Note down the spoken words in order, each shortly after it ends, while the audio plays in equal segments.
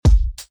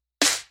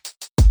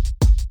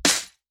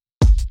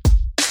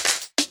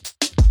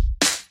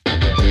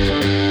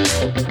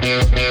What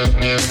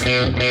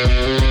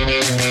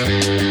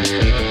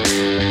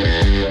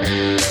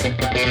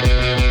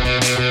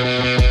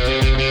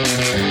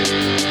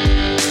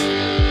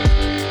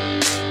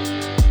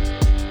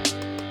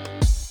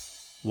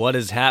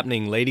is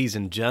happening, ladies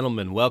and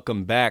gentlemen?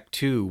 Welcome back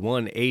to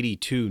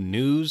 182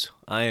 News.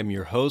 I am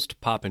your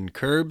host, Poppin'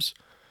 Curbs.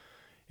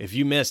 If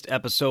you missed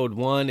episode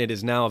 1, it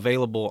is now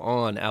available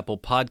on Apple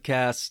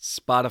Podcasts,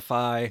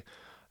 Spotify.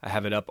 I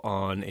have it up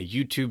on a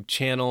YouTube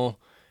channel,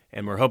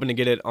 and we're hoping to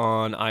get it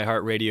on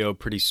iHeartRadio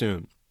pretty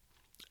soon.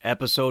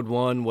 Episode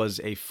 1 was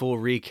a full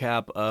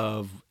recap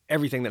of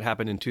everything that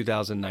happened in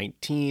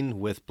 2019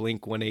 with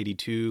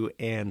Blink-182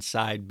 and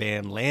side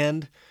band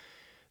Land.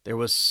 There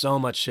was so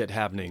much shit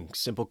happening.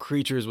 Simple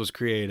Creatures was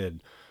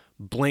created.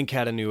 Blink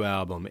had a new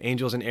album.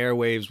 Angels and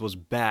Airwaves was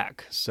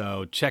back.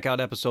 So check out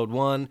episode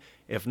 1.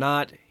 If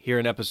not, here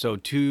in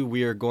episode 2,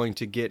 we are going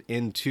to get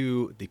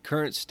into the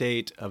current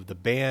state of the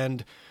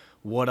band,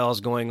 what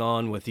all's going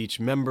on with each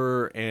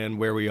member, and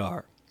where we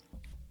are.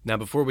 Now,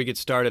 before we get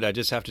started, I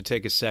just have to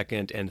take a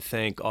second and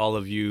thank all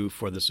of you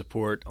for the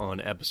support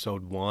on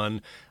episode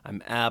 1.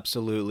 I'm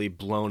absolutely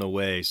blown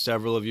away.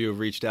 Several of you have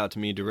reached out to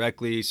me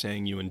directly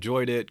saying you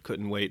enjoyed it,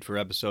 couldn't wait for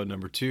episode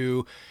number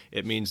 2.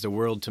 It means the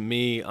world to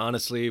me.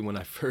 Honestly, when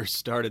I first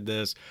started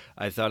this,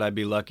 I thought I'd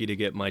be lucky to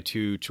get my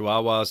 2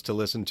 chihuahuas to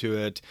listen to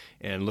it.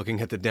 And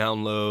looking at the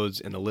downloads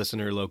and the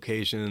listener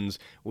locations,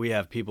 we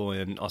have people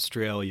in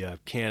Australia,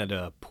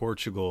 Canada,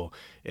 Portugal.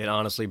 It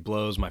honestly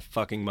blows my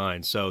fucking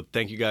mind. So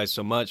thank you guys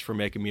so much for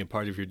making me a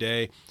part of your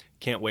day.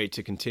 Can't wait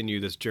to continue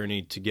this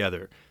journey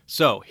together.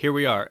 So here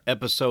we are,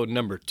 episode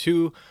number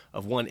 2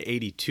 of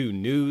 182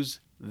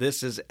 News.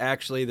 This is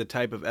actually the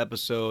type of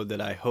episode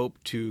that I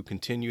hope to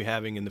continue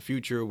having in the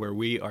future, where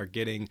we are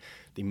getting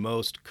the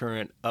most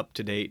current,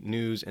 up-to-date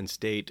news and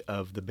state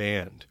of the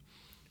band.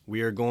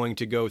 We are going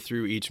to go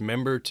through each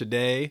member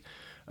today.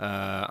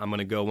 I'm going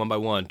to go one by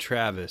one.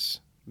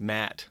 Travis,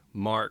 Matt,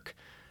 Mark.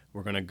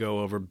 We're going to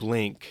go over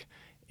Blink,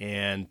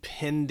 and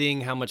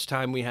pending how much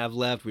time we have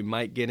left, we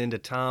might get into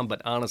Tom,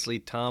 but honestly,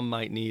 Tom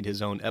might need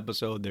his own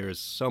episode. There is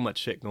so much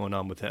shit going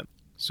on with him.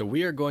 So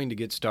we are going to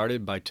get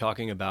started by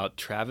talking about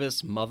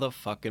Travis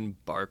motherfucking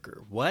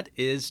Barker. What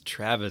is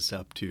Travis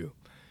up to?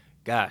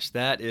 Gosh,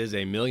 that is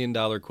a $1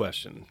 million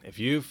question. If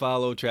you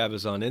follow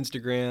Travis on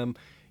Instagram,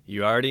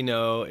 you already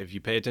know, if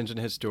you pay attention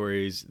to his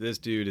stories, this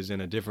dude is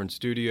in a different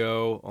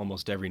studio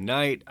almost every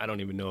night. I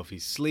don't even know if he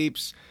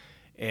sleeps.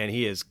 And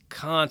he is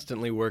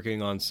constantly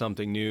working on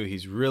something new.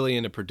 He's really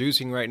into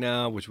producing right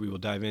now, which we will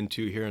dive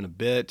into here in a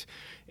bit.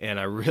 And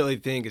I really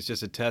think it's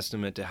just a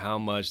testament to how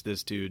much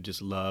this dude just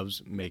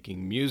loves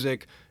making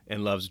music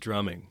and loves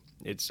drumming.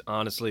 It's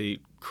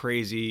honestly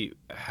crazy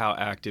how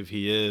active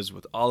he is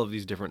with all of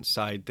these different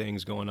side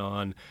things going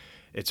on.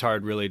 It's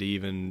hard really to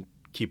even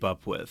keep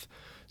up with.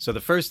 So the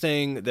first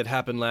thing that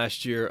happened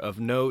last year of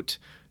note,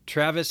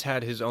 Travis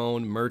had his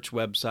own merch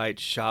website,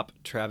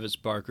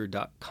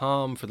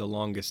 shoptravisbarker.com, for the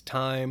longest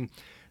time.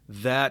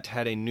 That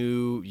had a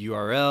new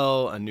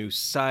URL, a new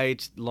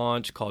site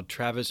launch called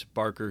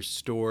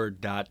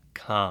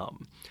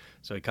travisbarkerstore.com.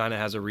 So it kind of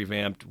has a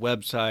revamped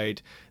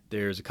website.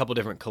 There's a couple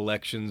different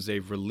collections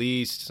they've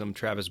released, some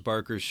Travis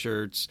Barker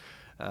shirts.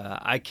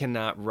 I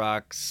cannot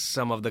rock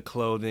some of the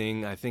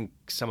clothing. I think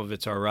some of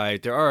it's all right.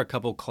 There are a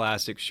couple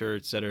classic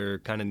shirts that are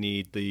kind of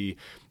neat. The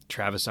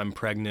Travis I'm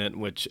Pregnant,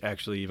 which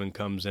actually even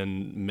comes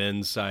in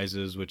men's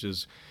sizes, which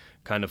is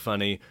kind of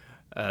funny.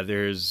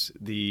 There's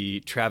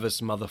the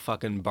Travis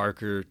motherfucking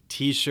Barker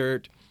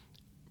t-shirt.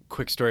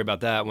 Quick story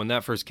about that. When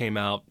that first came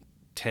out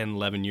 10,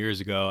 11 years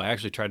ago, I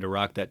actually tried to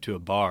rock that to a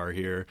bar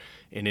here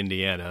in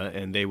Indiana,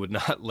 and they would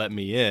not let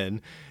me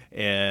in.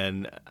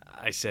 And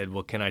I said,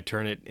 well, can I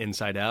turn it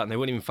inside out? And they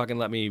wouldn't even fucking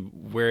let me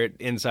wear it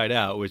inside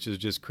out, which is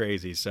just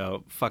crazy.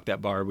 So fuck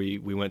that bar. We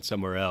went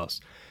somewhere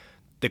else.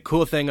 The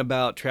cool thing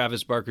about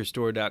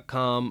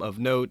TravisBarkerStore.com of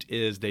note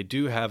is they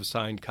do have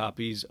signed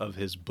copies of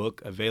his book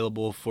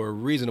available for a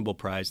reasonable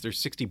price. They're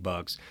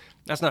 $60.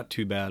 That's not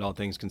too bad, all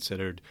things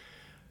considered.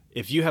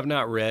 If you have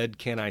not read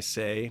Can I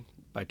Say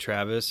by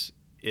Travis,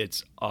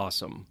 it's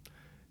awesome.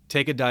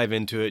 Take a dive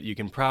into it. You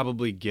can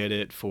probably get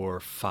it for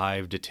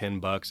 $5 to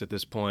 $10 at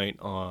this point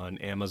on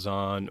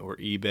Amazon or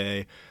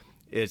eBay.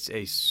 It's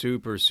a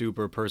super,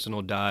 super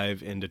personal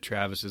dive into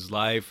Travis's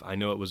life. I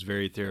know it was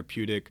very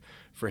therapeutic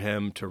for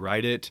him to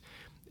write it,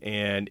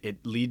 and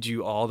it leads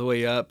you all the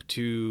way up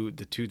to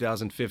the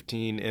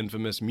 2015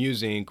 infamous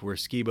Musink where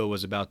Skiba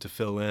was about to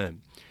fill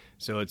in.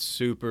 So it's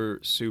super,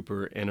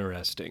 super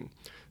interesting.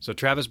 So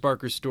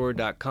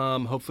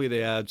TravisBarkerStore.com, hopefully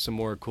they add some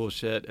more cool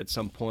shit at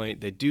some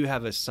point. They do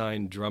have a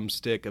signed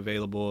drumstick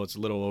available. It's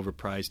a little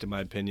overpriced in my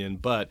opinion,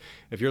 but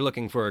if you're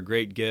looking for a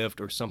great gift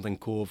or something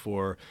cool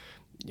for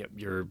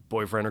your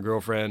boyfriend or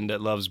girlfriend that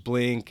loves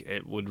Blink,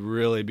 it would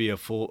really be a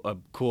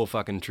cool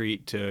fucking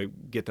treat to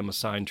get them a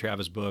signed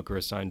Travis book or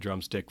a signed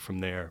drumstick from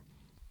there.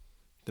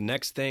 The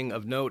next thing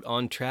of note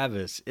on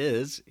Travis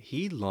is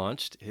he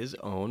launched his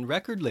own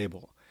record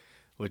label,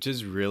 which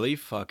is really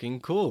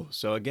fucking cool.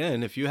 So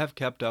again, if you have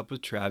kept up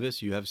with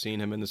Travis, you have seen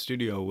him in the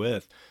studio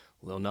with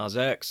Lil Nas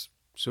X,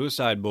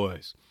 Suicide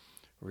Boys.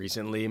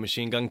 Recently,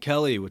 Machine Gun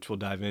Kelly, which we'll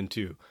dive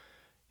into.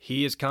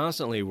 He is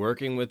constantly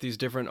working with these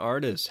different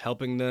artists,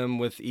 helping them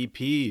with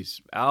EPs,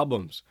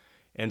 albums.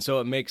 And so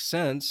it makes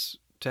sense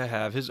to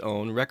have his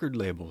own record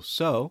label.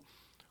 So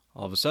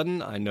all of a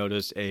sudden, I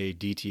notice a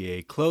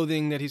DTA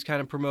clothing that he's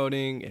kind of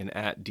promoting and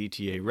at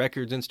DTA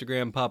Records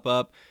Instagram pop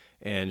up.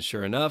 And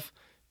sure enough,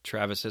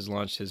 Travis has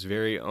launched his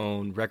very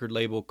own record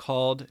label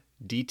called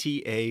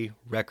DTA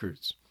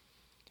Records.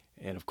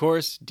 And of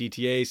course,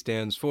 DTA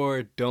stands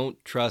for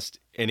Don't Trust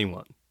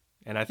Anyone.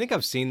 And I think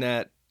I've seen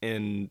that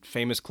in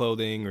famous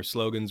clothing or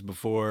slogans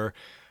before,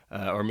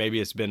 or maybe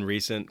it's been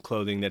recent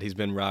clothing that he's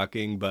been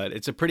rocking, but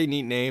it's a pretty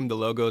neat name. The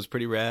logo is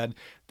pretty rad.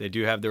 They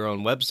do have their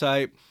own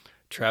website.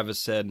 Travis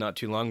said not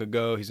too long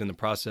ago he's in the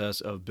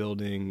process of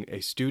building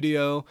a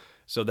studio.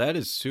 So that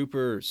is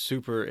super,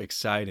 super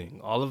exciting.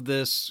 All of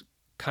this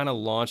kind of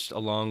launched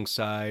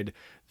alongside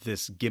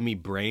this Gimme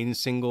Brain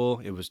single.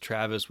 It was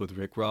Travis with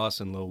Rick Ross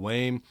and Lil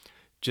Wayne.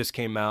 Just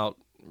came out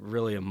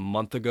really a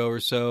month ago or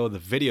so. The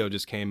video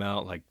just came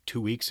out like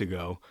 2 weeks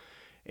ago.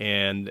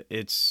 And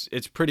it's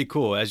pretty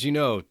cool. As you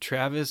know,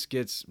 Travis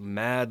gets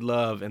mad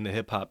love in the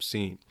hip-hop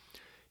scene.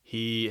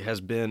 He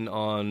has been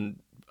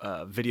on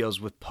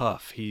videos with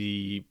Puff.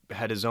 He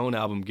had his own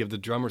album, Give the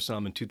Drummer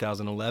Some, in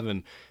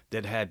 2011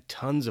 that had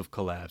tons of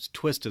collabs.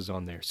 Twist is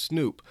on there,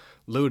 Snoop,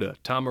 Luda,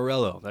 Tom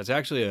Morello. That's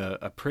actually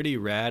a pretty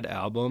rad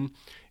album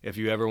if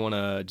you ever want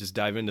to just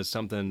dive into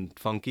something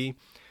funky.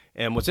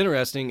 And what's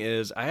interesting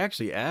is I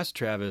actually asked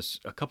Travis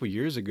a couple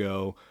years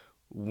ago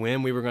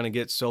when we were going to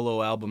get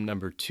solo album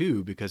number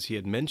 2 because he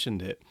had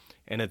mentioned it.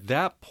 And at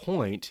that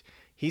point,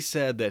 he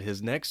said that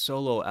his next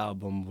solo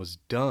album was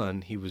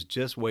done. He was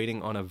just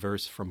waiting on a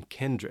verse from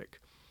Kendrick.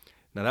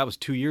 Now, that was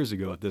 2 years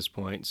ago at this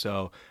point,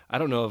 so I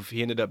don't know if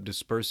he ended up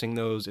dispersing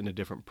those into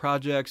different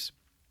projects,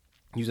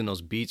 using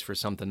those beats for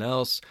something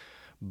else,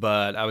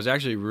 but I was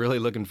actually really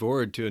looking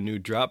forward to a new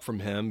drop from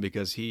him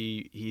because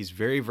he's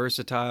very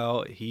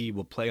versatile. He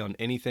will play on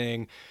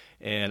anything,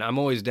 and I'm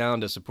always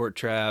down to support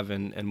Trav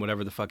and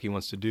whatever the fuck he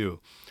wants to do.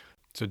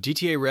 So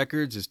DTA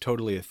Records is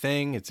totally a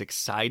thing. It's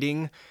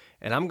exciting.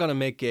 And I'm going to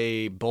make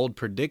a bold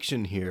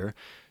prediction here.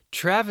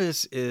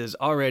 Travis is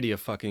already a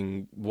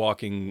fucking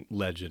walking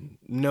legend.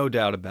 No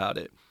doubt about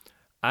it.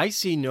 I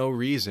see no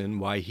reason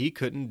why he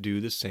couldn't do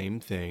the same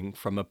thing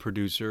from a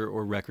producer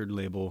or record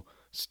label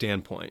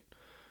standpoint.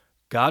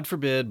 God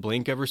forbid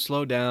Blink ever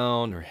slow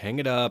down or hang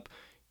it up.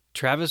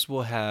 Travis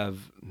will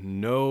have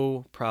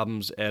no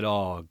problems at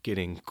all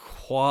getting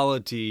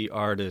quality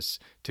artists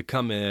to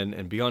come in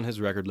and be on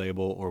his record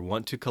label or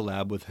want to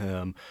collab with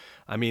him.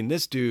 I mean,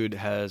 this dude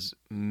has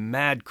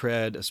mad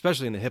cred,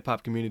 especially in the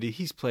hip-hop community.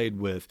 He's played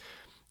with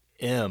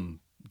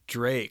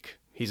Drake.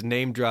 He's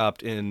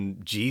name-dropped in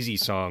Jeezy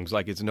songs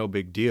like it's no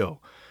big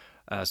deal.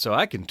 So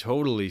I can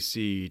totally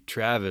see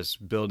Travis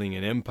building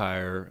an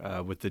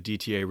empire with the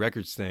DTA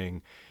Records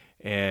thing.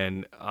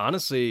 And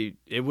honestly,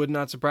 it would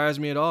not surprise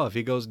me at all if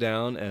he goes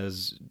down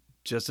as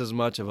just as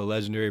much of a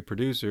legendary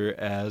producer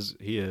as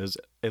he is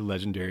a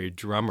legendary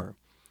drummer.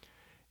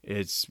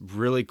 It's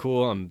really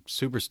cool. I'm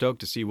super stoked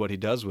to see what he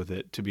does with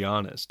it, to be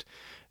honest.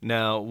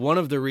 Now, one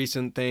of the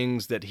recent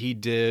things that he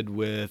did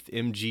with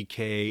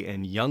MGK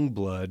and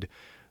Youngblood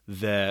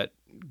that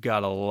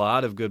got a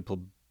lot of good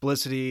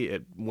publicity,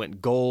 it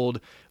went gold.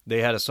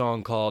 They had a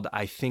song called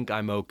I Think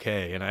I'm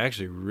Okay, and I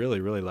actually really,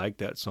 really like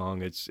that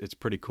song. It's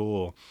pretty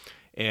cool.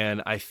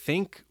 And I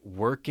think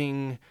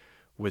working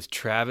with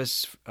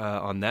Travis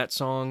on that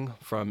song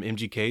from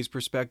MGK's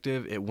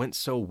perspective, it went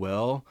so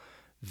well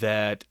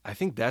that I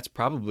think that's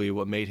probably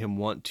what made him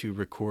want to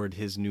record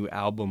his new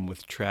album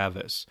with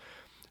Travis.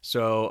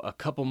 So a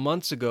couple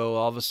months ago,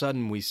 all of a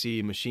sudden we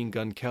see Machine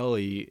Gun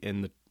Kelly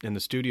in the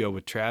studio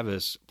with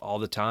Travis all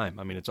the time.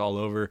 I mean, it's all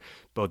over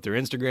both their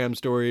Instagram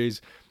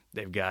stories.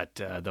 They've got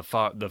the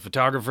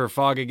photographer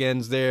Fog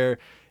Again's there.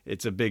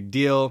 It's a big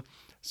deal.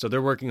 So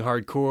they're working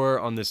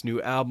hardcore on this new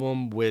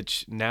album,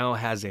 which now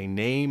has a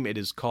name. It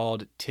is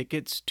called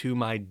Tickets to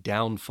My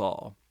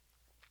Downfall.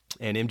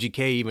 And MGK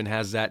even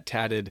has that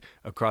tatted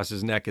across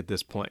his neck at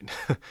this point.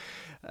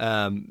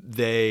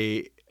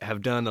 They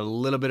have done a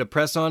little bit of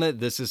press on it.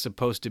 This is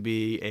supposed to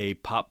be a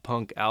pop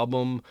punk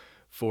album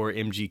for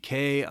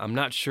MGK. I'm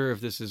not sure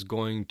if this is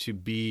going to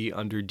be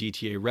under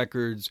DTA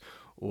Records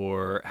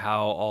or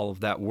how all of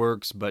that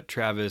works, but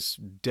Travis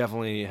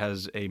definitely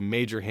has a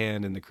major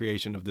hand in the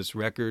creation of this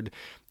record.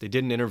 They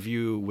did an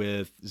interview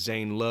with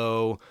Zane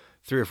Lowe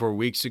 3 or 4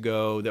 weeks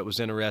ago that was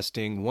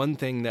interesting. One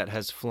thing that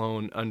has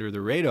flown under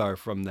the radar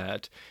from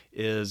that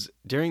is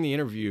during the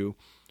interview,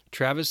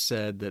 Travis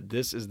said that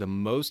this is the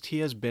most he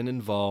has been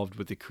involved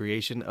with the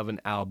creation of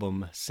an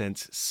album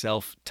since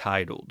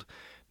Self-Titled.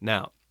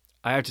 Now,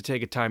 I have to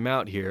take a time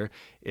out here.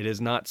 It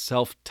is not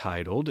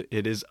self-titled.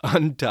 It is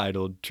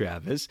untitled,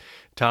 Travis.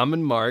 Tom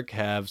and Mark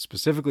have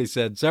specifically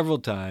said several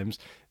times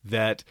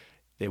that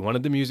they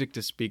wanted the music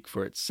to speak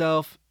for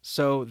itself,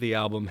 so the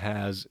album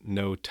has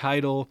no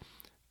title.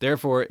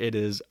 Therefore, it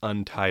is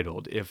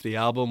untitled. If the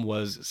album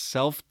was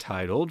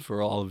self-titled,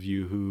 for all of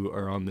you who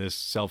are on this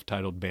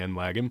self-titled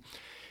bandwagon,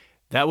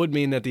 That would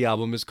mean that the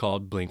album is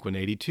called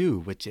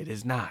Blink-182, which it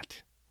is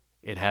not.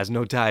 It has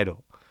no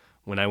title.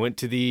 When I went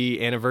to the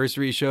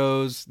anniversary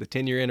shows, the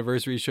 10-year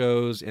anniversary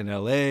shows in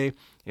LA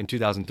in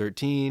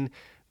 2013,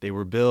 they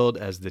were billed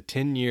as the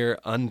 10-year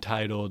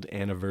untitled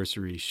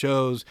anniversary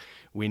shows.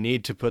 We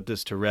need to put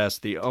this to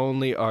rest. The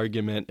only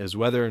argument is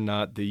whether or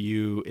not the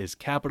U is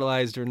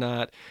capitalized or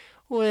not,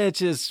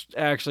 which is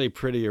actually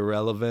pretty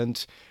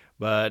irrelevant,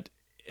 but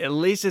at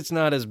least it's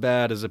not as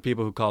bad as the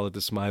people who call it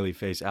the Smiley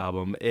Face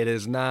album. It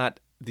is not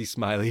the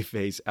Smiley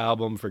Face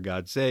album, for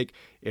God's sake.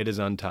 It is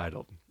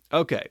untitled.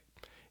 Okay,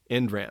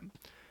 NRAM.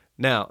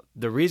 Now,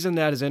 the reason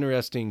that is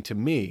interesting to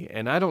me,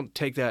 and I don't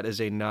take that as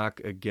a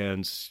knock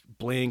against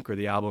Blink or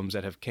the albums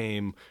that have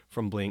came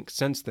from Blink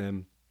since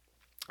then,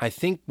 I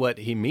think what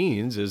he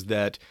means is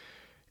that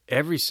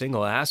every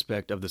single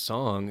aspect of the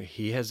song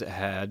he has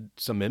had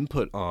some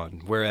input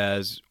on,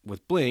 whereas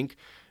with Blink,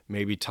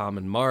 maybe Tom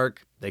and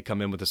Mark, they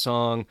come in with a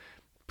song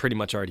pretty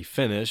much already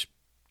finished.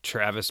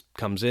 Travis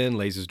comes in,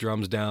 lays his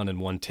drums down in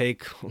one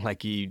take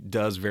like he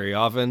does very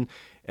often,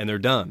 and they're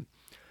done.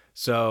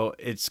 So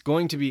it's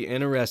going to be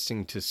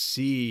interesting to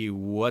see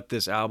what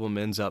this album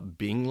ends up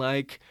being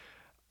like.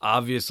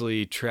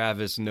 Obviously,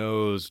 Travis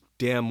knows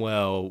damn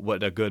well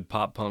what a good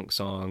pop punk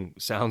song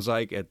sounds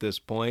like at this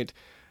point.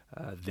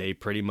 They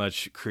pretty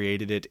much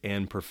created it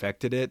and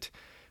perfected it.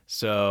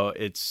 So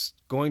it's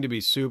going to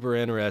be super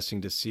interesting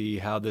to see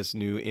how this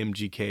new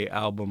MGK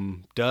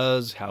album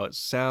does, how it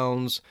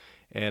sounds,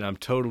 and I'm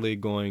totally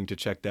going to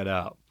check that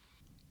out.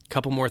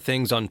 Couple more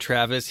things on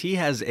Travis. He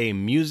has a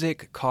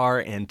music, car,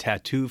 and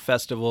tattoo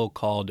festival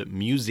called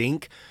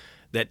Musinc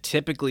that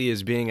typically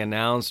is being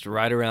announced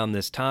right around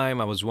this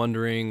time. I was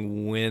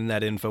wondering when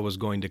that info was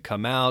going to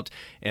come out,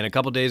 and a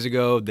couple days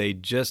ago they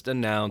just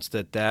announced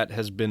that that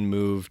has been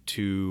moved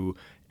to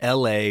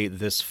LA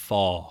this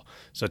fall.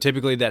 So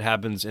typically that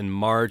happens in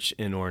March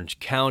in Orange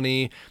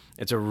County.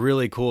 It's a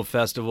really cool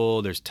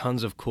festival. There's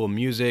tons of cool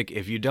music.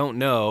 If you don't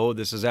know,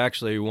 this is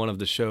actually one of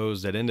the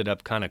shows that ended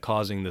up kind of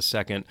causing the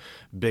second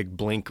big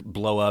Blink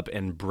blow up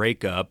and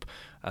breakup.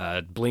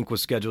 Blink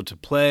was scheduled to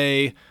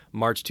play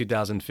March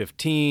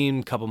 2015.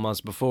 A couple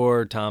months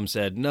before, Tom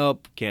said,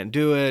 nope, can't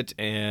do it.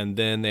 And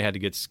then they had to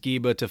get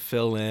Skiba to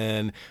fill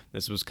in.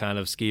 This was kind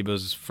of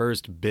Skiba's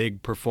first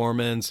big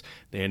performance.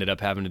 They ended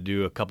up having to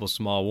do a couple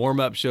small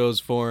warm-up shows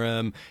for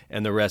him,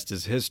 and the rest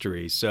is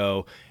history.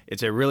 So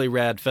it's a really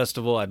rad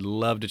festival. I'd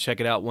love to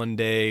check it out one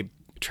day.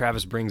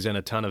 Travis brings in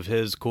a ton of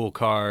his cool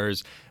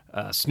cars.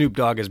 Snoop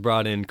Dogg has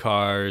brought in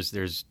cars.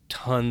 There's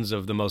tons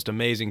of the most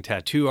amazing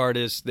tattoo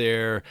artists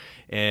there,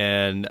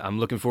 and I'm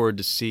looking forward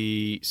to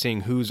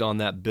seeing who's on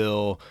that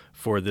bill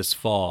for this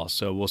fall.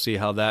 So we'll see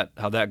how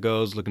that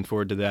goes. Looking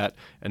forward to that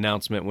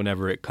announcement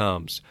whenever it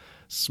comes.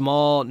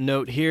 Small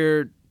note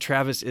here,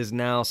 Travis is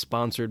now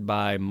sponsored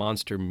by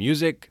Monster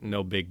Music.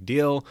 No big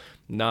deal.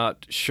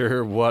 Not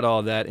sure what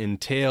all that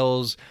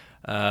entails.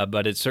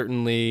 But it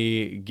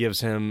certainly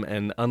gives him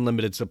an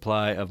unlimited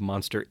supply of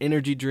Monster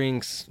energy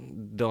drinks,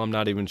 though I'm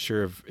not even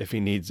sure if he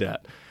needs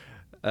that.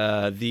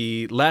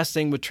 The last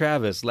thing with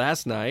Travis,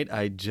 last night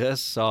I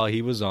just saw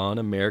he was on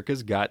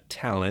America's Got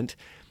Talent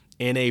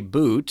in a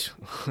boot,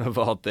 of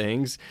all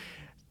things.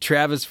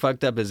 Travis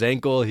fucked up his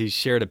ankle. He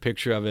shared a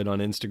picture of it on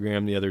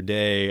Instagram the other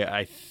day.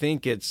 I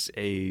think it's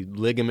a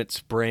ligament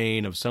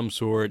sprain of some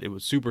sort. It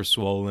was super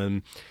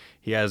swollen.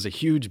 He has a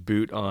huge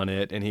boot on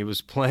it, and he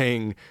was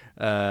playing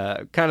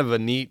kind of a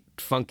neat,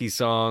 funky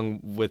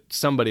song with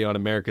somebody on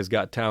America's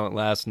Got Talent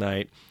last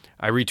night.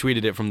 I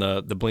retweeted it from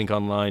the Blink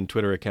Online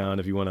Twitter account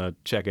if you want to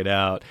check it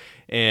out.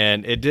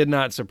 And it did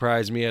not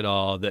surprise me at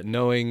all that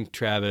knowing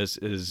Travis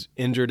is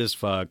injured as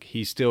fuck,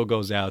 he still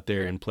goes out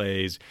there and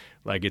plays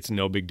like it's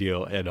no big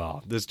deal at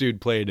all. This dude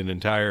played an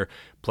entire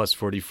Plus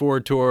 44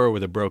 tour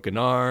with a broken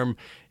arm.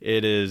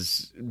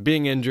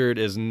 Being injured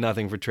is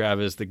nothing for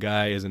Travis. The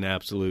guy is an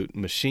absolute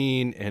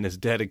machine and is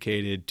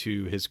dedicated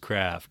to his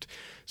craft.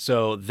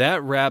 So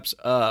that wraps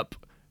up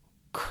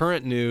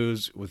current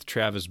news with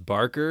Travis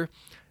Barker.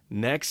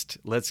 Next,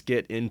 let's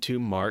get into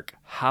Mark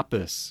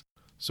Hoppus.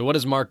 So what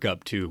is Mark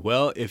up to?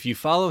 Well, if you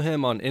follow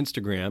him on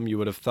Instagram, you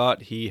would have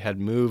thought he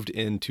had moved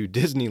into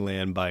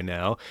Disneyland by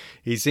now.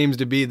 He seems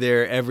to be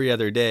there every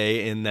other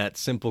day in that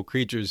Simple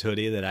Creatures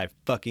hoodie that I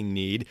fucking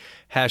need.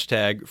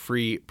 Hashtag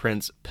free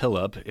Prince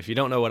Pillup. If you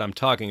don't know what I'm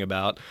talking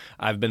about,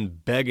 I've been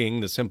begging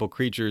the Simple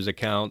Creatures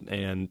account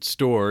and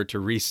store to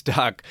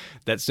restock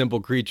that Simple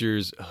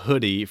Creatures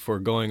hoodie for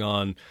going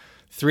on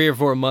 3 or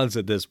 4 months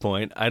at this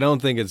point. I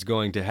don't think it's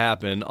going to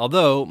happen,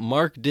 although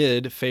Mark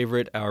did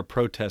favorite our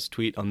protest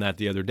tweet on that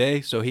the other day,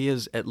 so he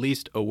is at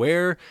least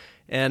aware,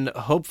 and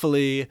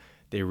hopefully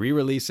they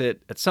re-release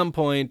it at some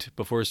point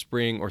before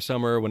spring or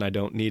summer when I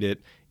don't need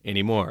it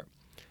anymore.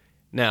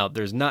 Now,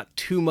 there's not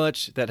too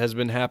much that has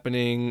been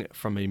happening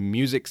from a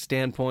music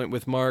standpoint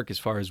with Mark, as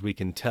far as we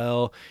can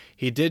tell.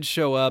 He did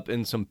show up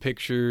in some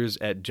pictures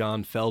at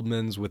John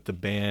Feldman's with the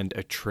band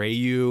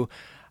Atreyu.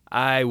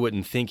 I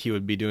wouldn't think he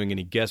would be doing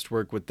any guest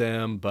work with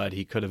them, but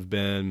he could have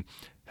been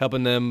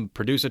helping them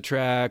produce a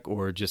track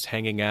or just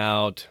hanging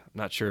out. I'm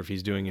not sure if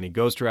he's doing any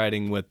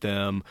ghostwriting with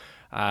them.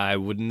 I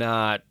would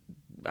not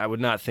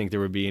think there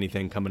would be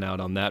anything coming out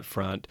on that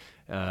front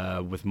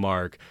with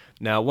Mark.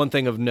 Now, one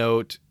thing of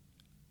note,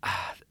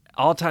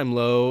 All Time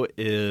Low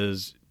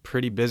is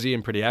pretty busy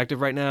and pretty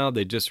active right now.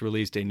 They just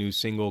released a new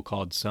single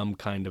called Some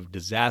Kind of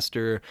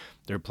Disaster.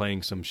 They're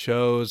playing some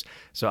shows.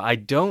 So I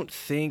don't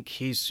think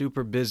he's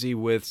super busy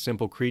with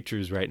Simple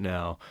Creatures right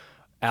now.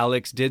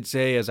 Alex did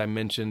say, as I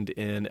mentioned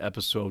in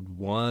episode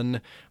 1,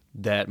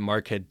 that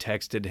Mark had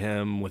texted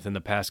him within the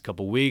past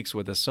couple weeks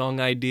with a song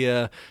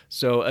idea.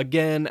 So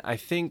again, I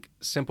think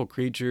Simple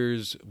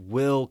Creatures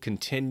will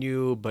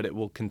continue, but it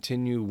will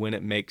continue when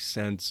it makes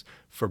sense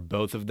for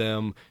both of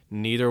them.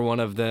 Neither one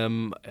of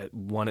them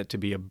want it to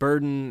be a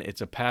burden. It's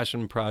a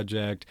passion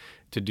project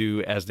to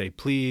do as they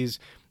please.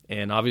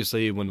 And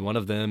obviously, when one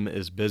of them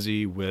is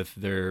busy with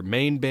their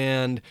main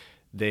band,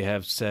 they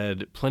have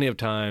said plenty of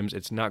times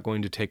it's not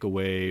going to take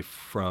away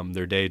from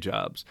their day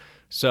jobs.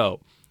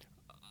 So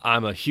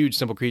I'm a huge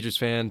Simple Creatures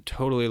fan.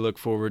 Totally look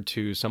forward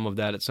to some of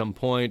that at some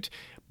point,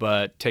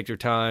 but take your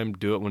time,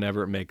 do it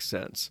whenever it makes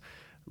sense.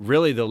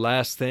 Really, the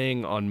last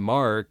thing on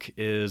Mark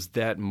is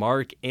that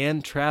Mark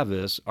and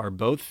Travis are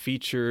both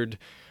featured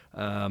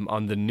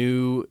on the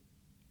new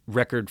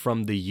record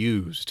from The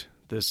Used.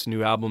 This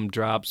new album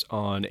drops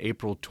on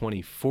April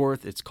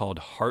 24th. It's called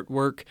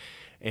Heartwork.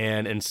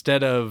 And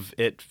instead of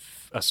it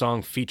a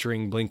song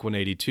featuring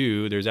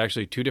Blink-182, there's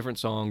actually 2 different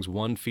songs.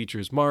 One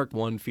features Mark,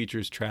 one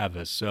features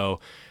Travis. So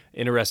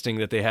interesting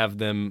that they have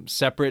them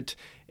separate,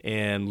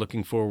 and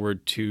looking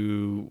forward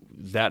to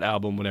that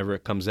album whenever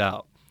it comes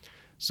out.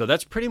 So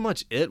that's pretty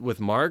much it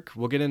with Mark.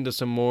 We'll get into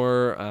some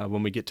more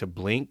when we get to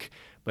Blink.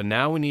 But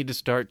now we need to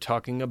start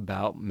talking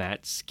about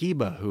Matt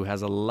Skiba, who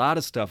has a lot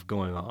of stuff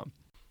going on.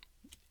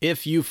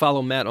 If you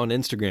follow Matt on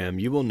Instagram,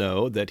 you will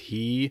know that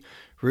he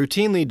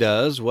routinely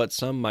does what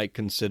some might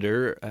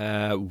consider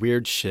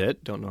weird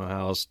shit. Don't know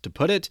how else to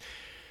put it.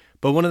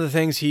 But one of the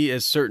things he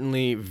is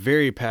certainly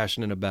very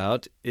passionate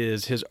about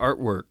is his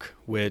artwork,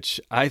 which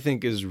I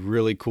think is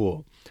really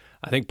cool.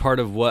 I think part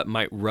of what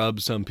might rub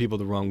some people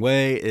the wrong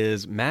way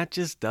is Matt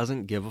just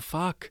doesn't give a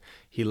fuck.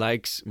 He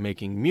likes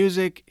making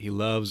music. He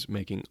loves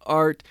making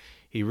art.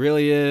 He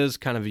really is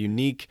kind of a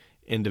unique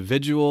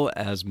individual,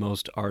 as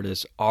most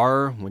artists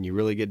are when you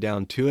really get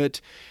down to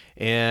it.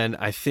 And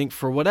I think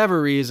for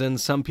whatever reason,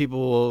 some people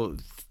will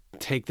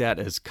take that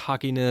as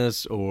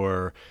cockiness,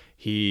 or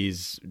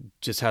he's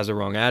just has a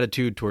wrong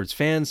attitude towards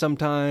fans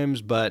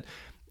sometimes, but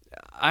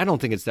I don't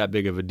think it's that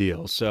big of a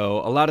deal. So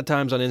a lot of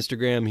times on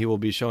Instagram, he will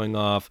be showing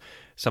off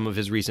some of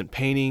his recent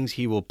paintings.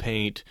 He will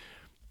paint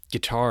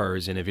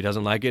guitars, and if he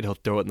doesn't like it, he'll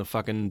throw it in the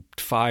fucking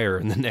fire,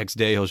 and the next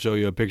day he'll show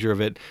you a picture of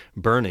it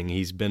burning.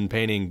 He's been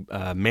painting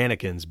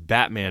mannequins,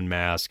 Batman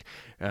mask,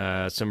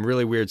 some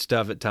really weird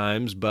stuff at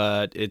times,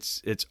 but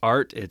it's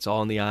art. It's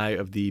all in the eye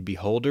of the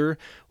beholder.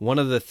 One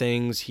of the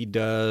things he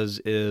does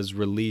is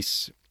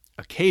release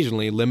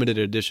occasionally limited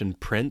edition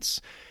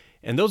prints,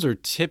 and those are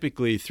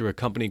typically through a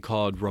company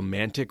called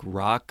Romantic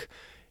Rock.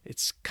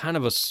 It's kind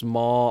of a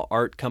small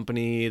art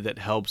company that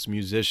helps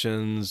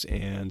musicians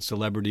and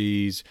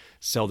celebrities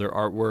sell their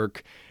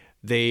artwork.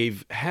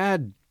 They've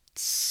had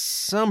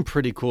some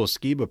pretty cool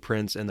Skiba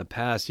prints in the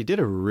past. He did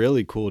a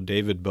really cool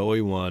David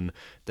Bowie one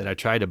that I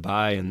tried to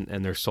buy,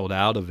 and they're sold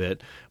out of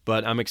it.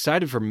 But I'm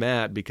excited for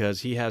Matt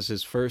because he has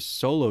his first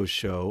solo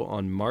show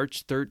on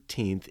March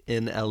 13th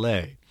in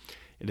LA.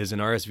 It is an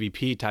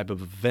RSVP type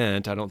of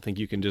event. I don't think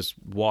you can just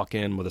walk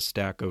in with a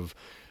stack of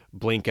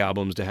Blink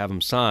albums to have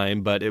him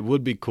sign, but it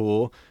would be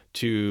cool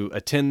to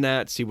attend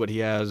that, see what he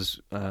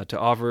has to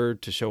offer,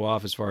 to show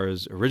off as far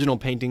as original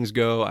paintings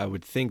go. I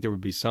would think there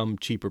would be some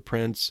cheaper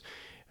prints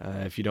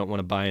if you don't want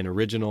to buy an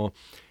original.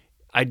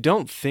 I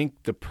don't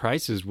think the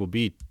prices will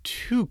be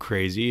too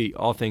crazy,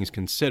 all things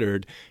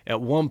considered. At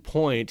one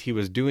point, he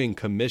was doing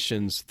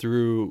commissions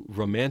through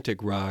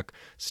Romantic Rock,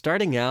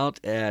 starting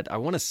out at, I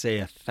want to say,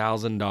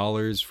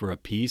 $1,000 for a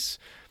piece,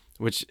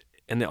 which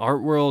in the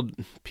art world,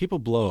 people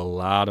blow a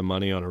lot of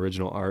money on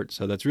original art,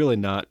 so that's really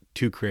not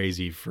too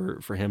crazy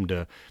for him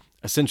to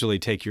essentially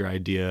take your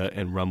idea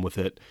and run with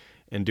it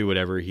and do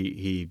whatever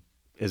he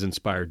is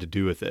inspired to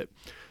do with it.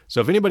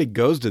 So if anybody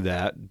goes to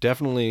that,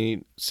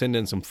 definitely send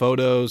in some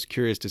photos.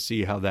 Curious to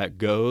see how that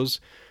goes.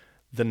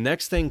 The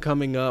next thing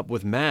coming up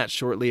with Matt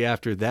shortly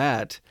after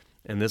that,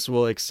 and this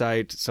will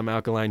excite some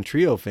Alkaline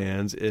Trio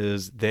fans,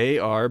 is they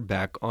are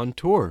back on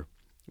tour,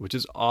 which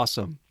is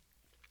awesome.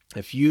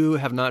 If you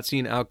have not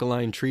seen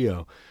Alkaline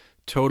Trio,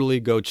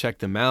 totally go check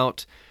them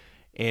out.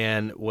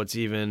 And what's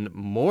even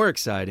more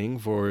exciting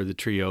for the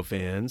Trio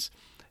fans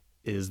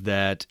is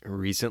that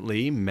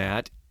recently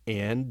Matt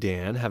and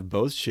Dan have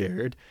both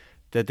shared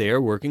that they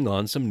are working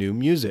on some new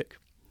music.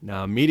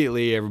 Now,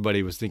 immediately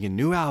everybody was thinking,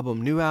 new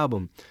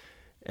album.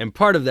 And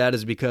part of that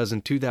is because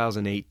in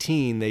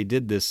 2018, they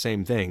did this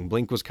same thing.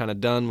 Blink was kind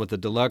of done with the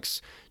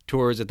deluxe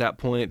tours at that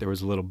point. There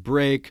was a little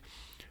break.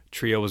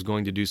 Trio was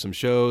going to do some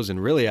shows,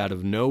 and really out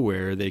of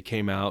nowhere, they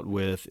came out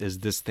with Is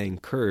This Thing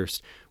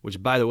Cursed,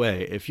 which, by the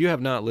way, if you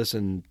have not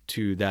listened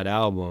to that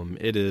album,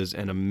 it is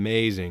an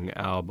amazing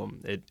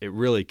album. It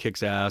really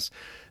kicks ass.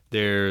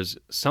 There's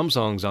some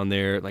songs on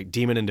there, like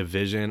Demon and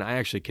Division. I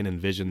actually can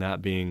envision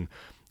that being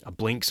a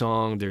Blink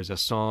song. There's a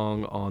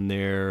song on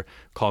there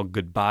called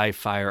Goodbye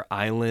Fire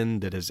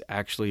Island that is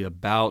actually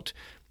about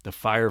the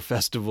Fire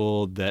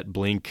Festival that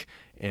Blink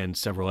and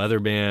several other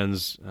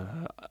bands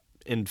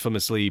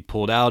infamously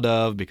pulled out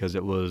of because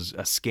it was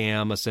a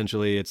scam,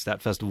 essentially. It's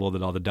that festival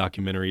that all the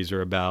documentaries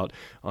are about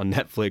on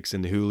Netflix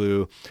and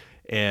Hulu.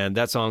 And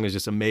that song is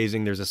just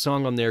amazing. There's a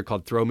song on there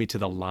called Throw Me to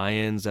the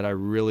Lions that I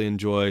really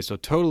enjoy. So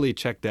totally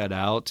check that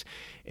out.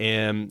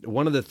 And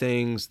one of the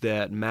things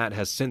that Matt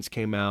has since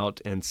came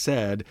out and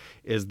said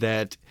is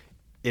that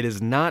it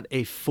is not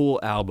a full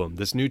album.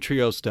 This new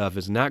Trio stuff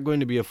is not going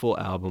to be a full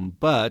album,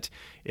 but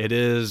it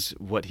is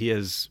what he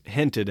has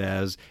hinted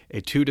as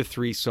a 2 to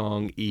 3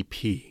 song EP.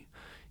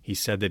 He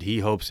said that he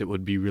hopes it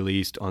would be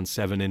released on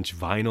 7-inch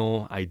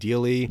vinyl,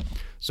 ideally.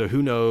 So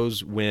who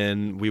knows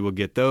when we will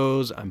get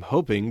those. I'm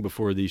hoping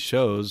before these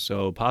shows,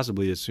 so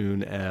possibly as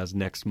soon as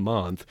next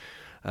month.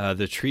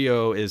 The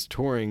Trio is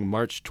touring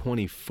March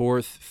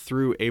 24th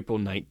through April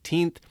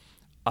 19th.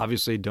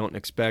 Obviously, don't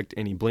expect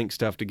any Blink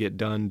stuff to get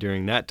done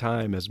during that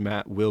time, as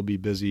Matt will be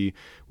busy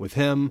with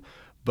him.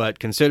 But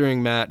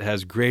considering Matt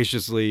has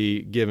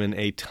graciously given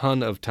a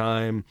ton of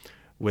time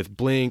with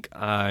Blink,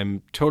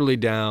 I'm totally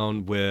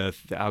down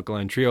with the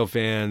Alkaline Trio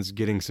fans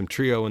getting some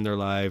Trio in their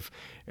life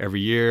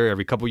every year,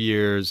 every couple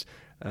years,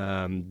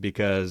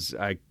 because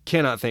I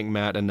cannot thank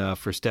Matt enough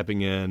for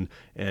stepping in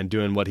and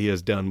doing what he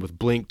has done with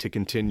Blink to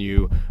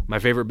continue my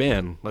favorite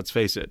band, let's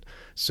face it.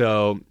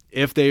 So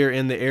if they are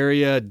in the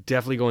area,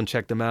 definitely go and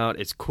check them out.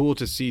 It's cool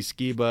to see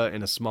Skiba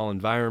in a small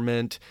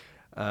environment.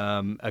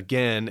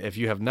 Again, if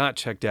you have not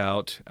checked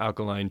out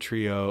Alkaline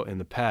Trio in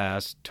the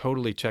past,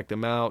 totally check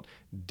them out.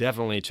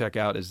 Definitely check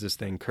out Is This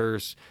Thing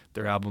Cursed,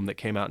 their album that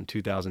came out in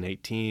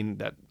 2018.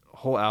 That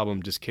whole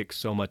album just kicks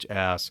so much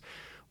ass.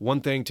 One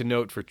thing to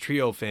note for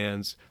Trio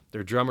fans,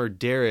 their drummer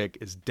Derek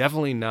is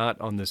definitely not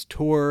on this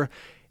tour,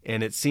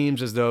 and it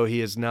seems as though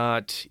he is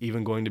not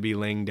even going to be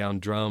laying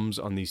down drums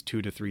on these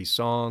 2 to 3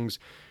 songs.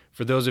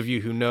 For those of you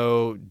who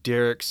know,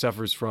 Derek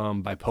suffers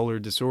from bipolar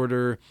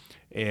disorder,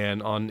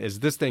 and on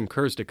Is This Thing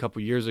Cursed a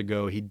couple years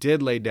ago, he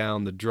did lay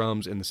down the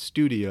drums in the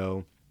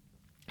studio.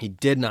 He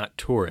did not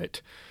tour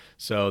it.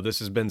 So this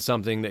has been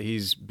something that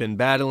he's been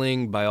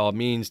battling. By all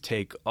means,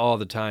 take all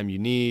the time you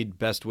need.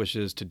 Best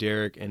wishes to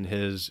Derek and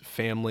his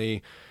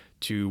family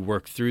to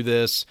work through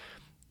this.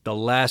 The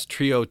last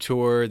Trio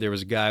tour, there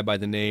was a guy by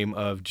the name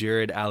of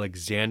Jared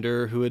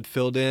Alexander who had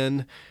filled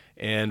in.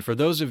 And for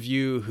those of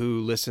you who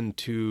listened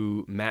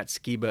to Matt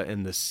Skiba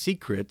and The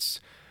Secrets,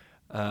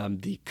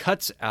 the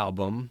Cuts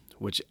album,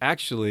 which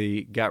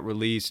actually got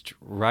released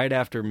right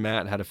after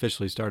Matt had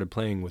officially started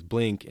playing with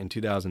Blink in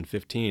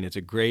 2015. It's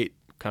a great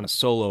kind of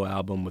solo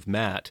album with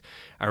Matt.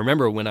 I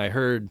remember when I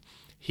heard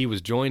he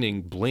was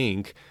joining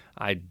Blink,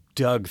 I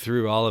dug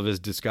through all of his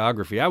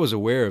discography. I was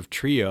aware of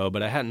Trio,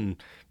 but I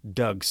hadn't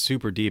dug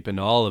super deep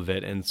into all of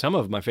it. And some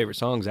of my favorite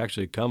songs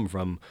actually come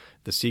from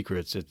The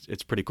Secrets.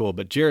 It's pretty cool.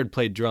 But Jared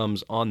played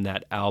drums on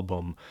that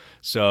album.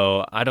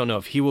 So I don't know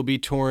if he will be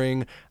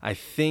touring. I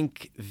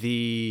think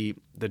the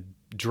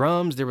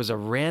drums, there was a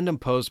random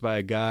post by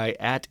a guy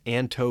at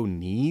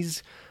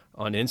Antonese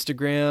on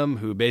Instagram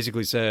who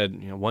basically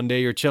said, one day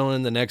you're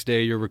chilling, the next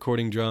day you're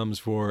recording drums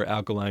for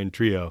Alkaline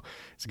Trio.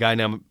 It's a guy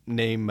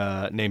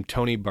named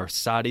Tony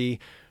Barsati,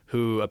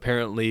 who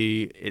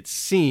apparently, it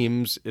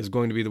seems, is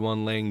going to be the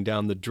one laying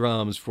down the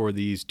drums for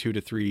these 2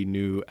 to 3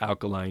 new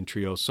Alkaline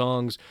Trio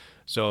songs.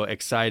 So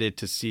excited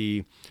to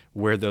see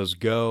where those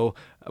go.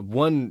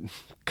 One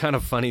kind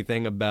of funny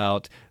thing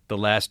about the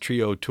last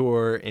Trio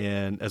tour,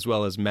 and as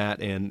well as Matt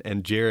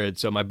and Jared.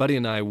 So my buddy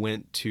and I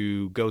went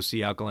to go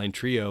see Alkaline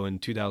Trio in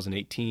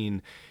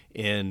 2018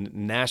 in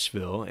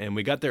Nashville, and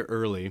we got there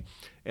early.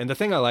 And the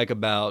thing I like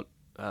about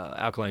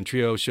Alkaline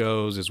Trio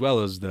shows, as well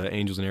as the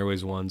Angels and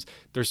Airways ones,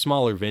 they're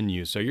smaller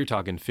venues. So you're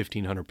talking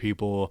 1,500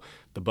 people.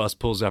 The bus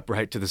pulls up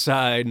right to the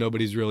side.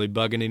 Nobody's really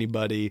bugging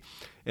anybody.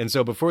 And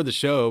so before the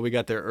show, we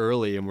got there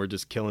early and we're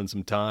just killing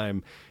some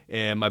time.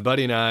 And my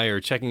buddy and I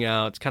are checking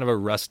out. It's kind of a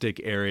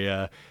rustic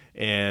area.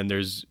 And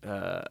there's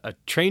a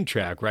train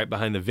track right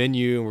behind the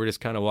venue. And we're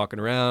just kind of walking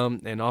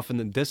around. And off in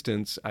the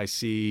distance, I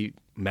see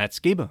Matt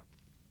Skiba.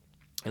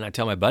 And I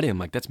tell my buddy, I'm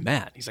like, that's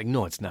Matt. He's like,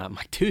 no, it's not. I'm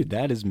like, dude,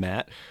 that is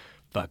Matt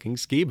fucking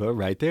Skiba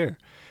right there.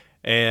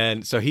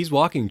 And so he's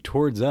walking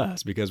towards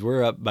us because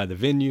we're up by the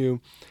venue.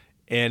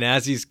 And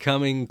as he's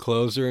coming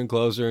closer and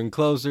closer and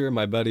closer,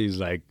 my buddy's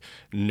like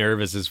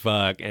nervous as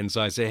fuck. And so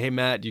I say, hey,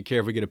 Matt, do you care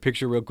if we get a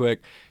picture real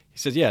quick? He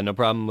says, yeah, no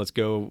problem. Let's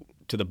go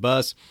to the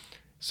bus.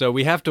 So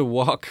we have to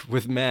walk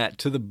with Matt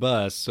to the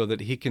bus so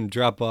that he can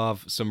drop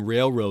off some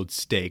railroad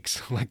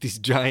stakes, like these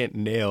giant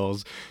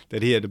nails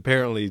that he had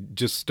apparently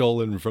just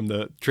stolen from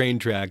the train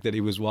track that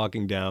he was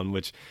walking down,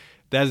 which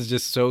that is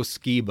just so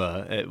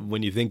Skiba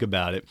when you think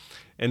about it.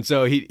 And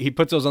so he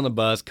puts those on the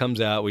bus, comes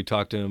out. We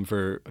talked to him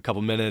for a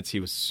couple minutes. He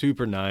was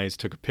super nice,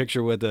 took a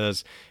picture with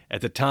us.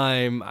 At the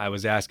time, I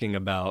was asking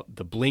about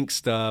the Blink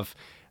stuff,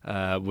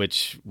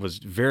 which was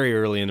very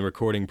early in the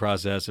recording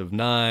process of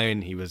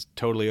Nine. He was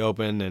totally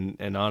open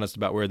and honest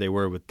about where they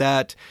were with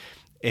that.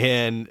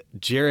 And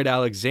Jared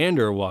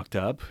Alexander walked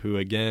up, who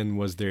again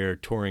was their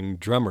touring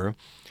drummer.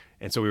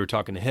 And so we were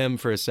talking to him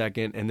for a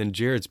second, and then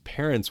Jared's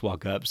parents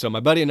walk up. So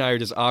my buddy and I are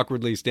just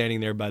awkwardly standing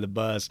there by the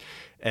bus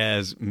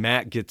as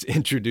Matt gets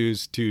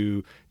introduced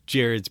to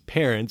Jared's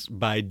parents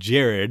by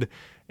Jared.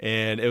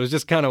 And it was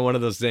just kind of one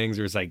of those things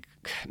where it's like,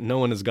 no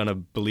one is going to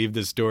believe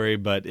this story,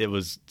 but it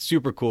was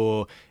super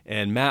cool.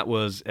 And Matt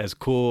was as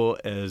cool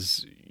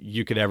as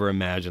you could ever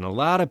imagine. A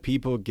lot of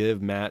people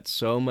give Matt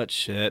so much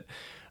shit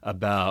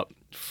about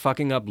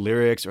fucking up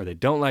lyrics, or they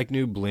don't like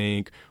new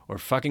Blink, or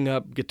fucking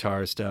up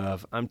guitar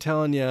stuff. I'm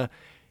telling you,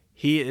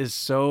 he is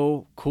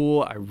so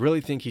cool. I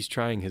really think he's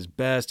trying his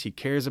best. He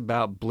cares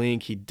about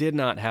Blink. He did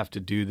not have to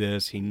do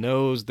this. He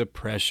knows the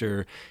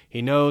pressure.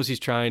 He knows he's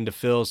trying to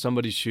fill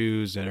somebody's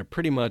shoes that are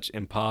pretty much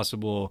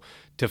impossible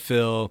to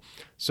fill.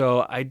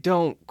 So I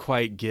don't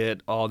quite get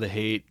all the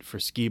hate for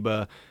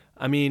Skiba.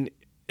 I mean,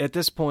 at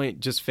this point,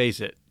 just face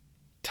it.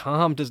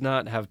 Tom does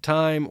not have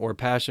time or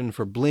passion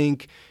for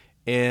Blink.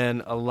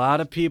 And a lot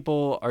of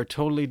people are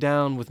totally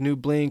down with new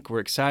Blink.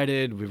 We're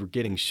excited. We were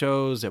getting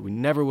shows that we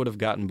never would have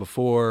gotten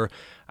before.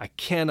 I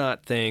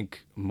cannot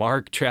thank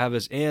Mark,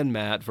 Travis, and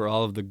Matt for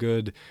all of the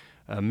good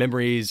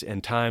memories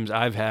and times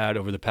I've had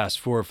over the past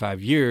 4 or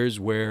 5 years,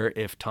 where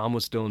if Tom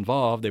was still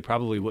involved, they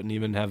probably wouldn't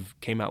even have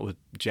came out with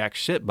jack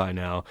shit by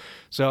now.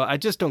 So I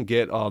just don't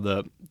get all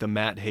the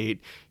Matt hate.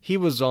 He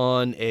was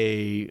on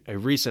a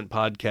recent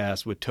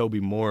podcast with Toby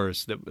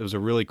Morris. That was a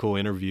really cool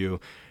interview.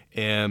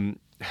 And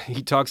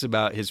he talks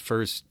about his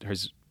first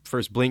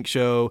Blink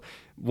show.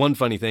 One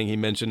funny thing he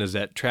mentioned is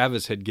that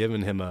Travis had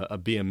given him a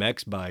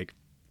BMX bike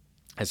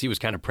as he was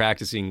kind of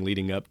practicing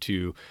leading up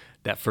to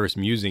that first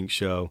Musing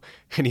show.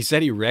 And he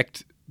said he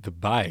wrecked the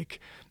bike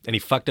and he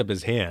fucked up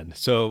his hand.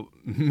 So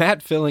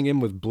Matt filling in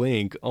with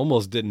Blink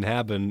almost didn't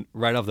happen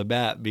right off the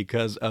bat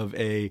because of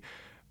a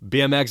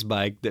BMX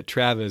bike that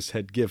Travis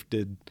had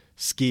gifted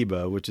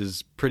Skiba, which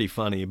is pretty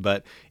funny.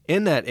 But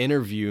in that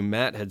interview,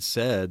 Matt had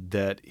said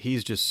that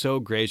he's just so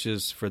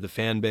gracious for the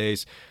fan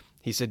base.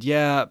 He said,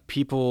 yeah,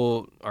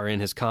 people are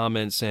in his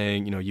comments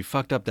saying, you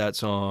fucked up that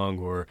song,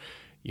 or,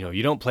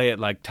 you don't play it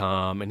like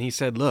Tom. And he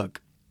said,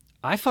 look,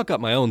 I fuck up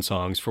my own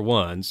songs for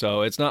one.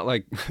 So it's not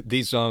like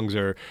these songs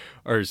are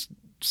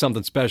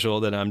something special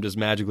that I'm just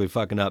magically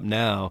fucking up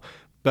now.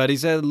 But he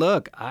said,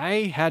 look,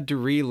 I had to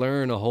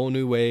relearn a whole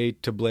new way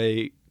to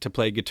play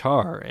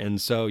guitar. And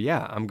so,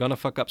 yeah, I'm going to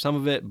fuck up some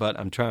of it, but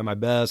I'm trying my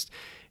best.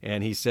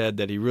 And he said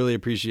that he really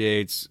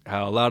appreciates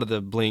how a lot of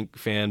the Blink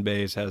fan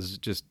base has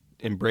just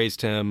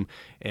embraced him.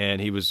 And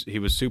he was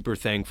super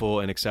thankful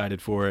and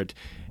excited for it.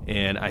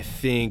 And I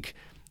think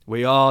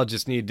we all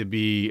just need to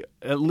be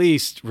at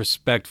least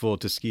respectful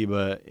to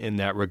Skiba in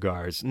that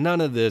regards.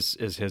 None of this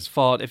is his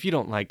fault. If you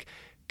don't like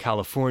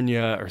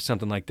California or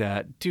something like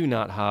that, do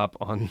not hop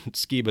on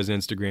Skiba's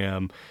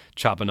Instagram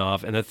chopping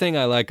off. And the thing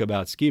I like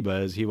about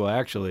Skiba is he will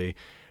actually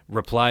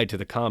reply to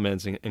the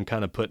comments and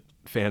kind of put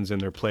fans in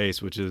their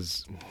place,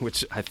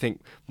 which I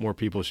think more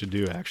people should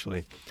do,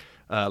 actually.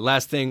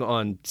 Last thing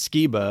on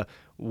Skiba,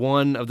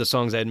 one of the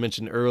songs I had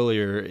mentioned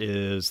earlier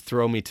is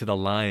Throw Me to the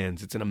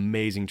Lions. It's an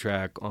amazing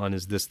track on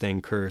Is This Thing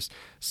Cursed.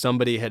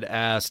 Somebody had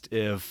asked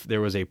if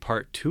there was a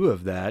part 2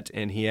 of that,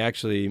 and he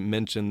actually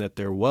mentioned that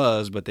there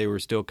was, but they were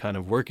still kind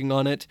of working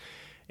on it.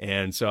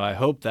 And so I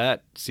hope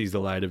that sees the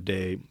light of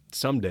day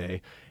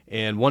someday.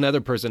 And one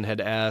other person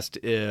had asked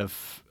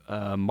if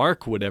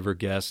Mark would ever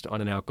guest on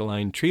an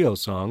Alkaline Trio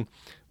song,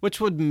 which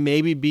would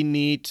maybe be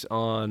neat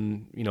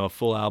on, a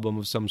full album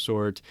of some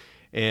sort.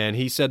 And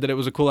he said that it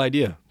was a cool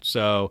idea.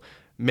 So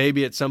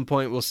maybe at some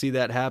point we'll see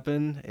that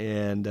happen.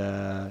 And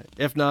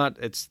if not,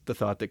 it's the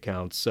thought that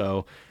counts.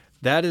 So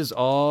that is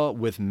all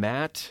with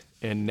Matt.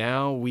 And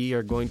now we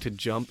are going to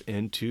jump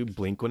into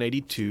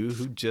Blink-182,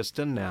 who just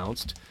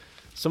announced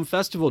some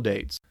festival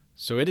dates.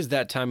 So it is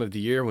that time of the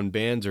year when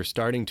bands are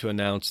starting to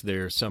announce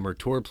their summer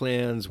tour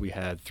plans. We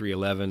had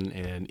 311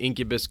 and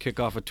Incubus kick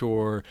off a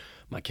tour.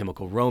 My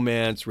Chemical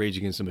Romance, Rage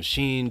Against the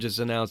Machine just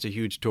announced a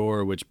huge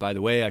tour, which, by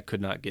the way, I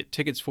could not get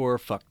tickets for.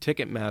 Fuck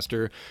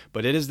Ticketmaster.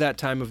 But it is that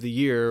time of the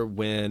year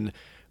when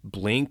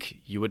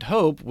Blink, you would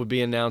hope, would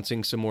be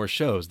announcing some more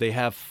shows. They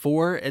have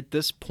 4 at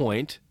this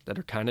point that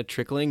are kind of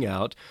trickling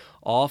out.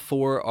 All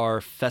 4 are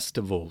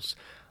festivals.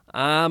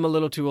 I'm a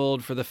little too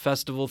old for the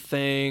festival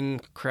thing.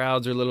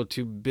 Crowds are a little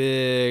too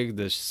big.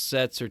 The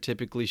sets are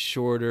typically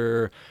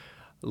shorter.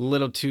 A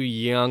little too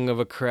young of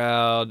a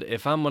crowd.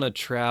 If I'm going to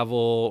travel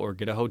or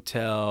get a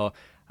hotel,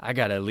 I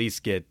got to at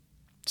least get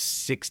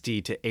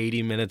 60 to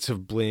 80 minutes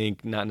of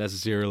Blink, not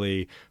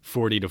necessarily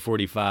 40 to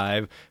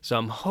 45. So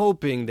I'm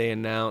hoping they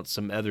announce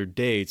some other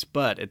dates.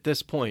 But at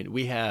this point,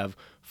 we have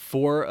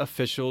 4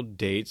 official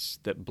dates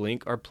that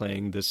Blink are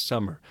playing this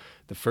summer.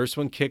 The first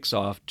one kicks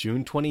off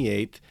June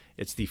 28th.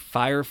 It's the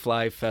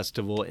Firefly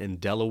Festival in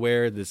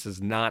Delaware. This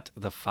is not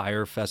the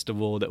Fire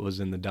Festival that was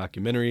in the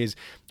documentaries.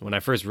 When I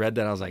first read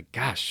that, I was like,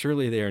 gosh,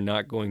 surely they are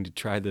not going to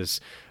try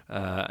this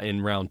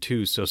in round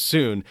 2 so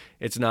soon.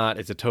 It's not.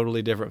 It's a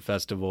totally different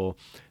festival.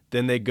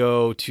 Then they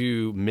go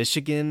to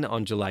Michigan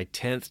on July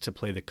 10th to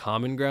play the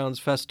Common Grounds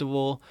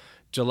Festival.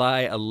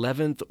 July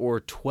 11th or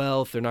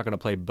 12th, they're not going to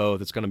play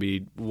both. It's going to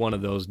be one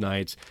of those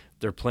nights.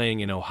 They're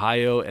playing in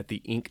Ohio at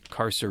the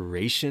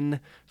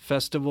Inkcarceration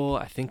Festival.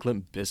 I think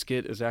Limp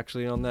Bizkit is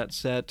actually on that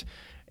set.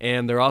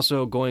 And they're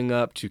also going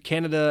up to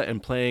Canada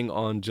and playing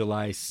on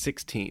July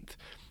 16th.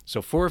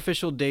 So 4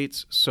 official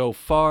dates so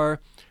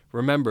far.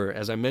 Remember,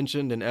 as I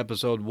mentioned in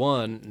episode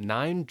 1,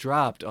 9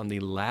 dropped on the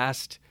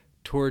last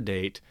tour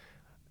date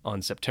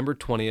on September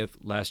 20th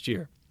last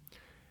year.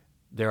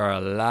 There are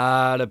a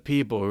lot of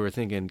people who are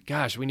thinking,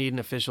 gosh, we need an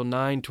official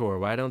 9 tour.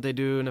 Why don't they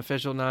do an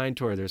official 9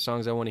 tour? There's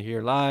songs I want to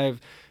hear live.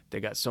 They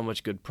got so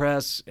much good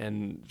press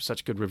and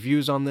such good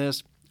reviews on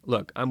this.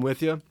 Look, I'm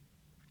with you,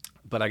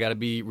 but I got to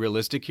be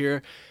realistic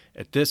here.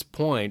 At this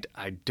point,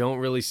 I don't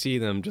really see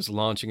them just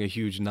launching a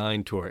huge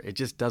 9 tour. It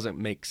just doesn't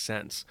make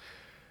sense.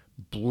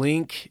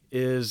 Blink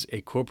is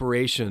a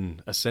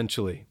corporation,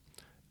 essentially.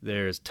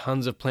 There's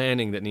tons of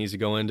planning that needs to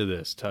go into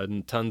this,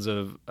 tons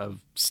of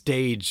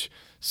stage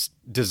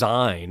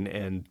design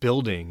and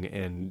building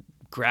and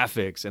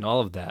graphics and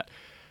all of that.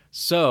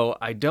 So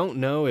I don't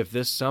know if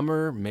this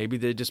summer maybe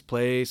they just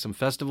play some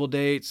festival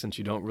dates since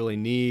you don't really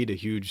need a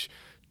huge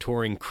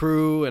touring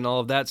crew and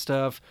all of that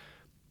stuff.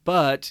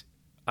 But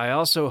I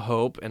also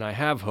hope, and I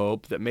have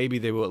hope, that maybe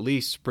they will at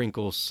least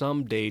sprinkle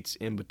some dates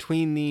in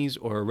between these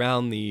or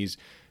around these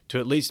to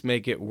at least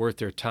make it worth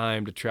their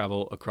time to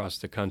travel across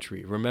the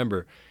country.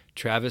 Remember,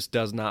 Travis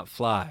does not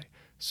fly.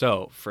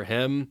 So for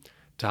him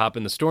to hop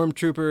in the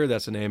Stormtrooper,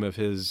 that's the name of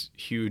his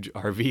huge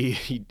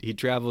RV he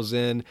travels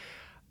in,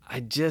 I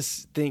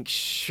just think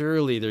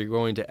surely they're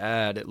going to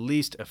add at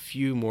least a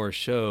few more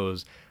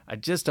shows. I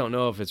just don't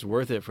know if it's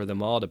worth it for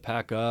them all to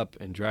pack up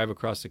and drive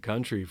across the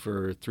country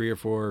for 3 or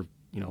 4,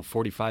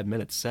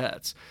 45-minute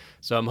sets.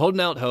 So I'm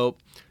holding out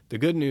hope. The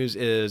good news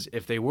is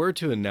if they were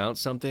to announce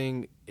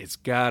something, it's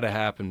got to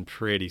happen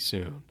pretty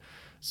soon.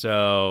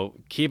 So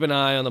keep an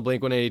eye on the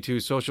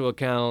Blink-182 social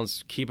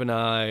accounts. Keep an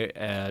eye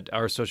at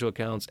our social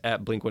accounts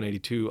at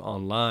Blink-182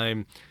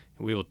 online.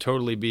 We will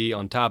totally be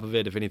on top of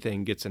it if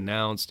anything gets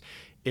announced.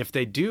 If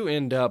they do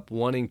end up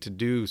wanting to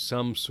do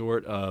some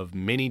sort of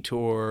mini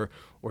tour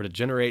or to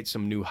generate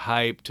some new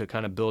hype to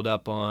kind of build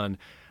up on,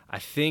 I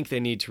think they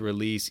need to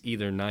release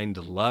either 9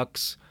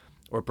 Deluxe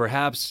or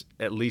perhaps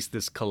at least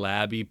this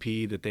collab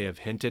EP that they have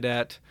hinted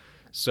at.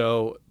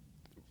 So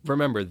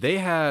remember, they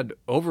had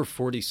over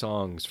 40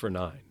 songs for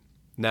 9.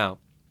 Now,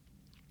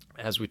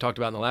 as we talked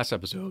about in the last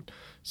episode,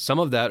 some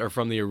of that are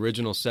from the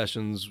original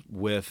sessions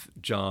with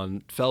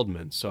John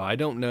Feldmann. So I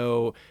don't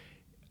know.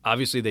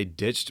 Obviously, they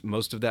ditched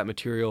most of that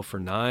material for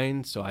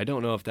 9, so I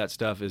don't know if that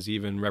stuff is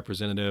even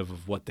representative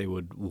of what they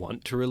would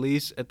want to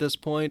release at this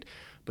point.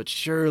 But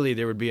surely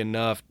there would be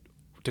enough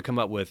to come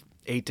up with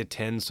 8 to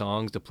 10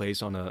 songs to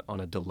place on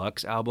a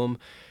deluxe album.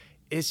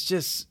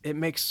 It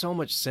makes so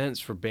much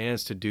sense for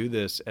bands to do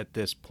this at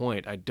this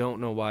point. I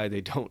don't know why they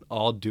don't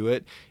all do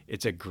it.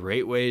 It's a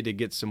great way to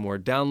get some more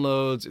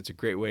downloads. It's a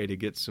great way to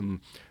get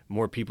some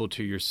more people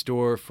to your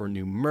store for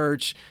new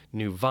merch,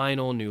 new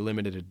vinyl, new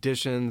limited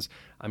editions.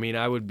 I mean,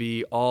 I would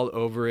be all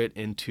over it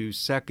in 2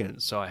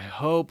 seconds. So I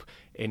hope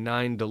a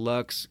 9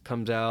 Deluxe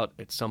comes out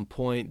at some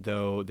point,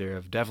 though there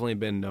have definitely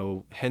been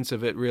no hints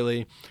of it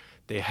really.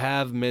 They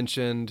have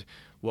mentioned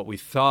what we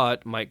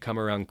thought might come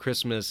around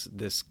Christmas,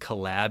 this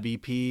collab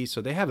EP.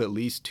 So they have at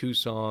least 2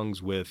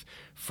 songs with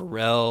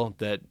Pharrell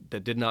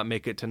that did not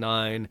make it to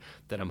 9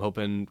 that I'm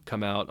hoping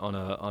come out on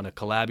a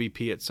collab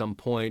EP at some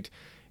point.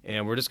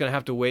 And we're just going to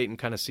have to wait and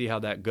kind of see how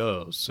that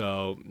goes.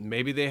 So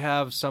maybe they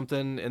have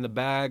something in the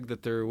bag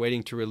that they're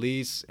waiting to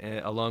release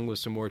along with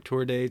some more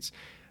tour dates.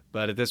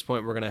 But at this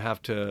point, we're going to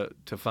have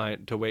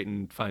to wait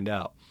and find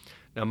out.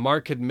 Now,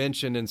 Mark had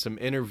mentioned in some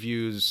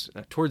interviews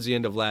towards the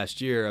end of last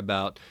year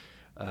about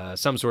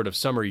some sort of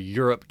summer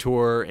Europe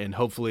tour and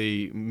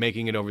hopefully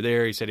making it over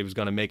there. He said he was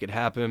going to make it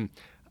happen.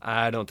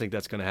 I don't think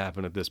that's going to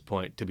happen at this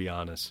point, to be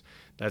honest.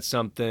 That's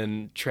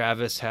something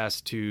Travis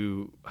has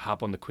to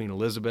hop on the Queen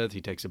Elizabeth.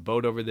 He takes a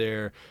boat over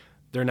there.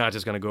 They're not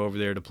just going to go over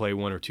there to play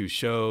 1 or 2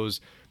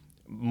 shows.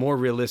 More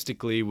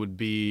realistically would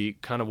be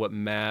kind of what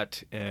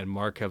Matt and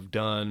Mark have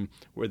done,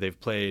 where they've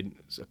played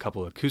a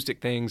couple of acoustic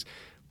things.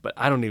 But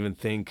I don't even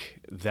think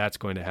that's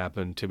going to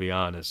happen, to be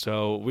honest.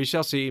 So we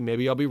shall see.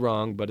 Maybe I'll be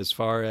wrong. But as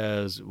far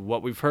as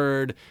what we've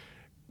heard,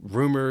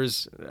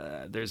 rumors,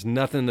 there's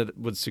nothing that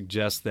would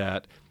suggest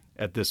that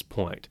at this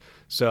point.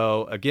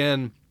 So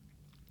again,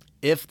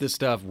 if this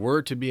stuff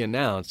were to be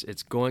announced,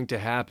 it's going to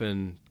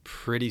happen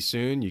pretty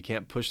soon. You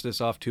can't push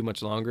this off too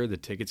much longer. The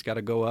tickets got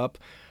to go up.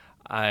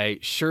 I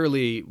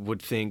surely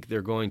would think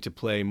they're going to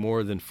play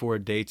more than 4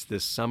 dates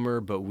this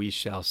summer, but we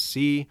shall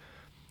see.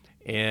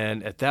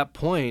 And at that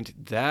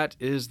point, that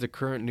is the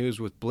current news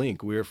with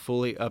Blink. We are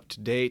fully up to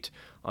date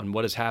on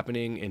what is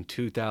happening in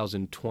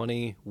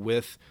 2020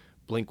 with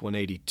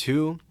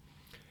Blink-182.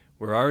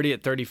 We're already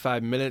at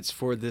 35 minutes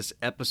for this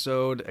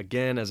episode.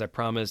 Again, as I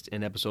promised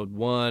in episode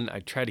 1, I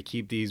try to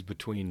keep these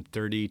between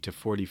 30 to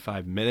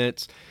 45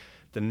 minutes.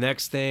 The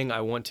next thing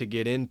I want to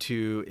get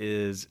into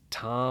is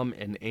Tom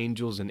and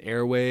Angels and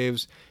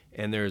Airwaves,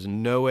 and there's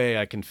no way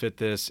I can fit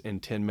this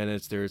in 10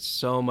 minutes. There's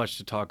so much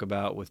to talk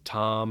about with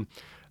Tom.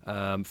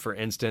 For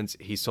instance,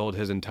 he sold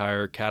his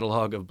entire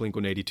catalog of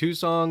Blink-182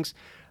 songs,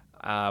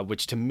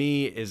 which to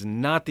me is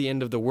not the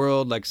end of the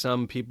world like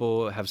some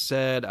people have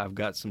said. I've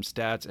got some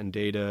stats and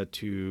data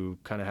to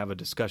kind of have a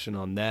discussion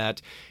on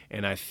that,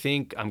 and I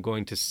think I'm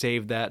going to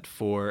save that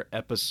for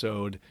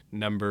episode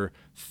number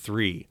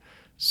 3.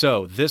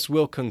 So this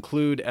will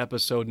conclude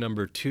episode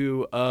number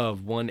 2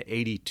 of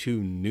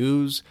 182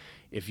 News.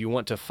 If you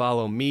want to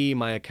follow me,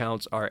 my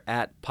accounts are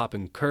at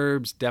Poppin'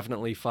 Curbs.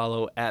 Definitely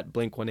follow at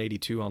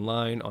Blink-182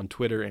 online on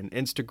Twitter and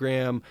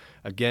Instagram.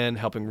 Again,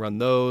 helping run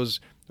those.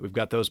 We've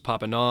got those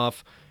popping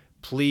off.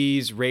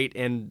 Please rate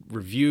and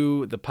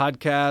review the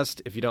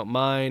podcast if you don't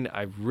mind.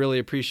 I really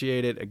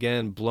appreciate it.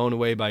 Again, blown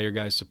away by your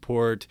guys'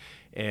 support,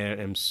 and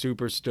am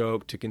super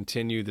stoked to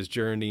continue this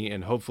journey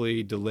and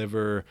hopefully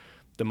deliver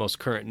the most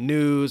current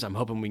news. I'm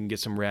hoping we can get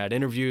some rad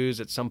interviews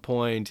at some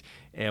point,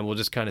 and we'll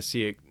just kind of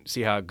see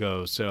how it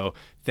goes. So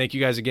thank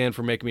you guys again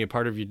for making me a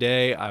part of your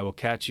day. I will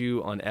catch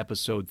you on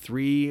episode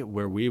 3,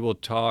 where we will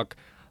talk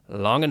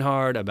long and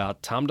hard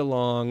about Tom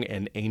DeLonge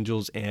and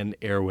Angels and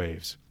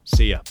Airwaves.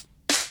 See ya.